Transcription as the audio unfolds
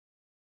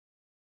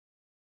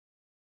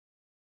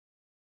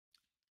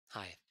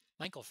Hi,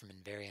 Michael from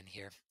Invariant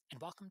here, and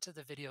welcome to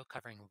the video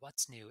covering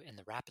what's new in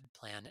the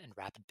RapidPlan and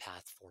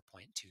RapidPath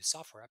 4.2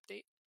 software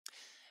update.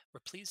 We're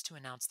pleased to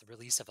announce the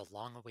release of a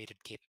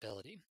long-awaited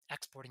capability,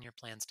 exporting your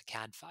plans to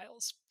CAD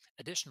files.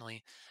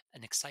 Additionally,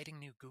 an exciting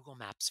new Google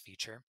Maps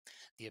feature,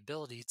 the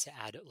ability to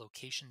add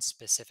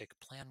location-specific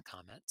plan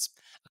comments,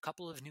 a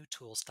couple of new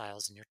tool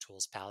styles in your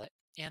tools palette,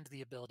 and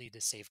the ability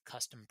to save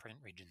custom print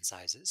region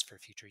sizes for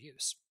future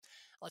use.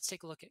 Let's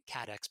take a look at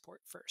CAD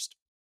export first.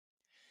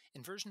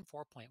 In version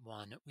 4.1,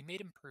 we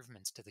made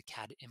improvements to the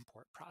CAD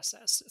import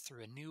process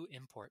through a new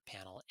import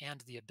panel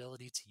and the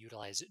ability to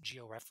utilize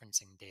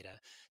georeferencing data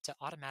to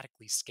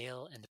automatically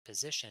scale and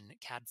position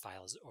CAD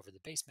files over the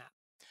base map.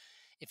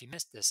 If you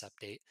missed this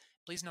update,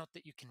 please note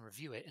that you can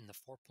review it in the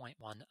 4.1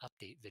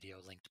 update video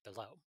linked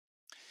below.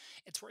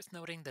 It's worth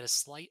noting that a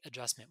slight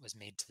adjustment was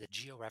made to the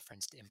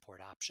georeferenced import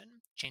option,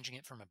 changing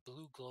it from a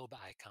blue globe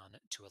icon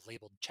to a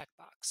labeled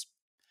checkbox.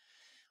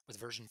 With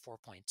version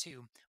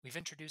 4.2, we've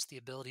introduced the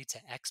ability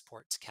to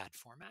export to CAD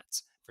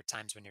formats for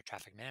times when your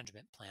traffic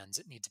management plans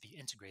need to be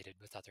integrated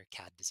with other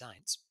CAD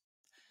designs.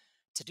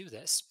 To do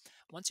this,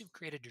 once you've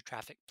created your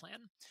traffic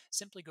plan,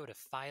 simply go to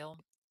File,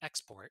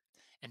 Export,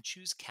 and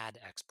choose CAD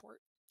Export.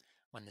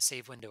 When the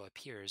Save window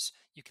appears,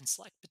 you can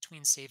select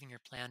between saving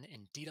your plan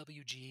in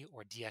DWG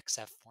or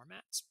DXF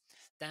formats.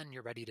 Then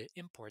you're ready to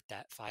import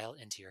that file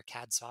into your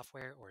CAD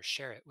software or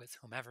share it with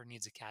whomever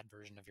needs a CAD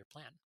version of your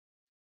plan.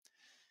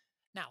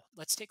 Now,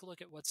 let's take a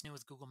look at what's new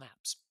with Google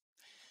Maps.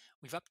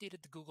 We've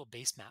updated the Google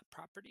Base Map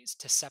properties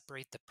to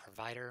separate the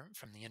provider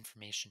from the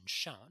information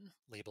shown,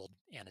 labeled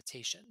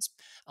annotations,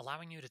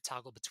 allowing you to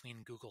toggle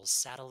between Google's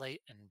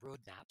satellite and road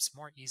maps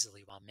more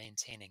easily while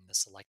maintaining the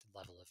selected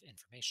level of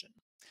information.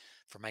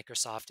 For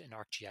Microsoft and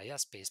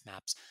ArcGIS base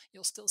maps,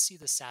 you'll still see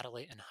the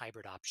satellite and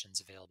hybrid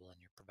options available in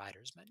your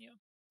providers menu.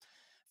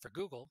 For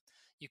Google,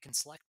 you can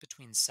select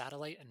between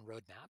satellite and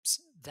road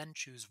maps, then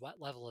choose what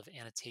level of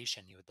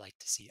annotation you would like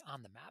to see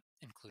on the map,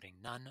 including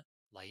none,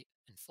 light,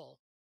 and full.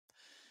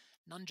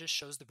 None just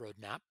shows the road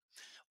map,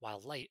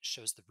 while light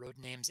shows the road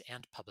names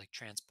and public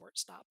transport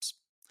stops.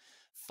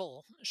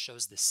 Full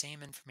shows the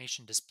same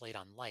information displayed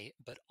on light,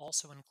 but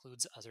also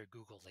includes other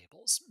Google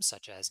labels,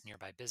 such as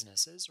nearby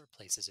businesses or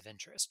places of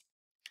interest.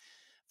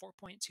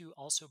 4.2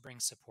 also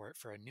brings support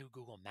for a new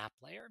Google Map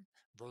layer,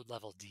 Road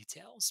Level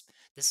Details.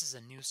 This is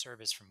a new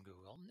service from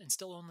Google and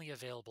still only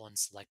available in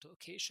select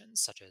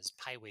locations such as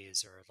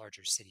highways or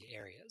larger city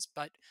areas,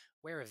 but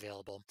where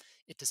available,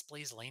 it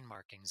displays lane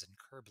markings and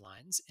curb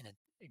lines in an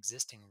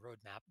existing road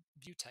map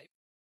view type.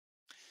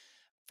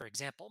 For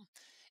example,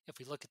 if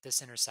we look at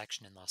this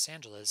intersection in Los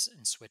Angeles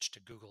and switch to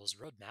Google's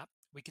road map,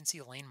 we can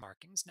see lane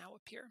markings now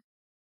appear.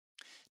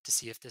 To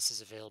see if this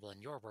is available in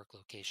your work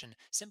location,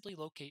 simply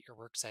locate your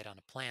work site on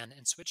a plan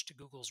and switch to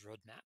Google's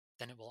roadmap.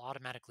 Then it will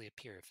automatically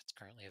appear if it's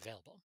currently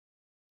available.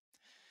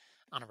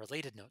 On a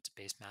related note to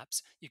base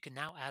maps, you can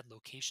now add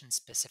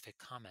location-specific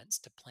comments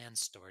to plans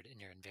stored in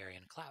your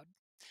Invariant cloud.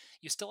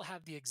 You still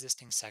have the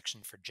existing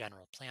section for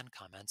general plan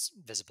comments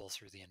visible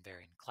through the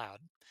Invariant cloud.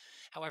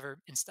 However,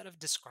 instead of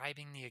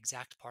describing the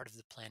exact part of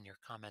the plan your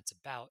comment's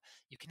about,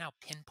 you can now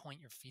pinpoint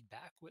your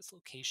feedback with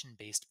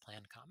location-based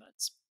plan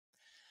comments.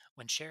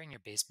 When sharing your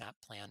base map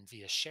plan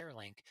via share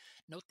link,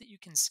 note that you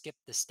can skip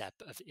the step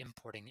of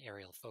importing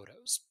aerial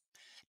photos.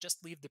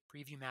 Just leave the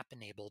preview map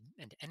enabled,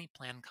 and any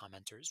plan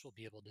commenters will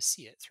be able to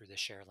see it through the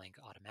share link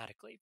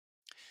automatically.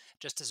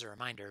 Just as a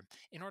reminder,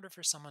 in order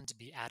for someone to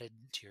be added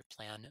to your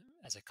plan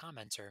as a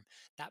commenter,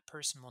 that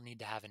person will need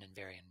to have an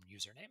Invariant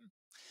username.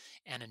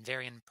 An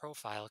Invariant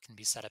profile can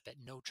be set up at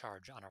no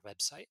charge on our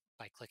website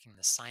by clicking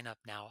the Sign Up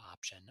Now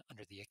option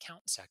under the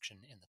Account section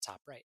in the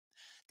top right.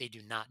 They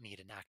do not need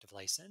an active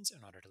license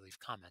in order to leave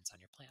comments on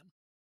your plan.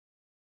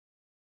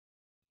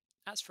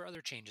 As for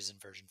other changes in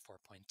version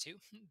 4.2,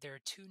 there are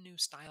two new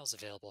styles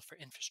available for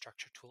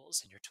infrastructure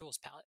tools in your tools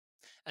palette,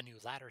 a new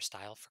ladder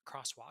style for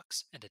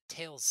crosswalks, and a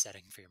tails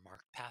setting for your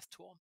marked path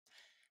tool.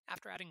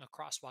 After adding a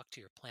crosswalk to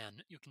your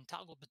plan, you can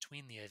toggle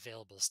between the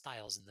available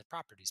styles in the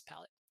properties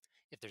palette.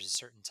 If there's a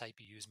certain type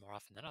you use more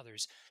often than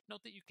others,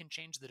 note that you can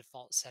change the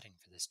default setting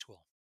for this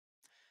tool.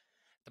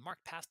 The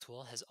marked path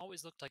tool has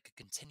always looked like a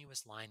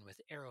continuous line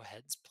with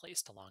arrowheads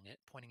placed along it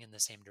pointing in the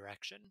same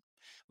direction.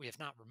 We have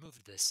not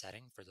removed this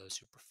setting for those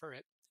who prefer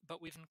it,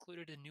 but we've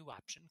included a new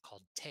option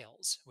called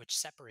Tails, which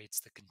separates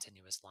the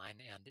continuous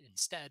line and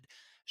instead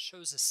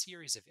shows a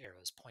series of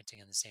arrows pointing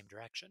in the same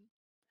direction.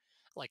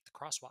 Like the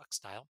crosswalk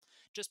style,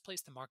 just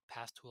place the marked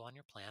path tool on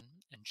your plan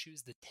and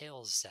choose the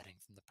Tails setting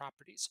from the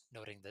properties,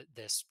 noting that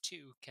this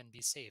too can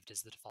be saved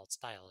as the default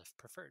style if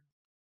preferred.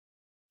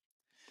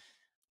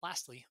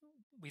 Lastly,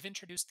 we've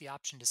introduced the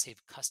option to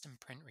save custom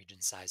print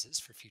region sizes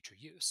for future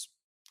use.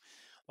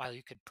 While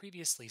you could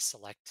previously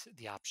select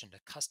the option to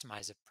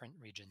customize a print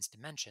region's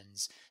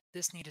dimensions,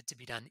 this needed to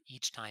be done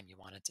each time you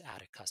wanted to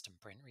add a custom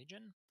print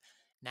region.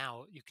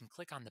 Now you can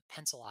click on the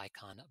pencil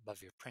icon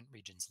above your print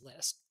regions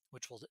list,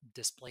 which will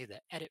display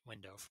the edit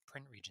window for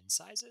print region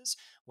sizes,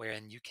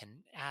 wherein you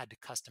can add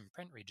custom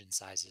print region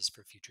sizes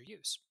for future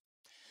use.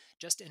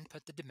 Just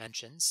input the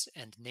dimensions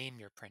and name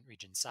your print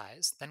region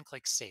size, then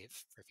click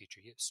Save for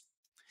future use.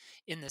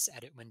 In this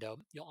edit window,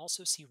 you'll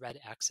also see red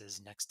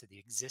X's next to the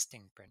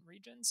existing print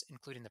regions,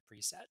 including the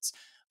presets,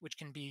 which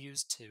can be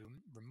used to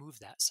remove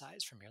that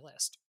size from your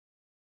list.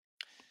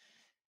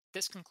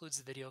 This concludes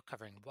the video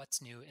covering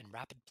what's new in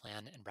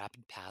RapidPlan and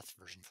RapidPath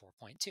version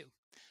 4.2.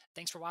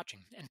 Thanks for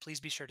watching, and please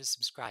be sure to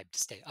subscribe to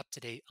stay up to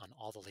date on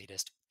all the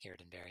latest here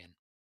at Invariant.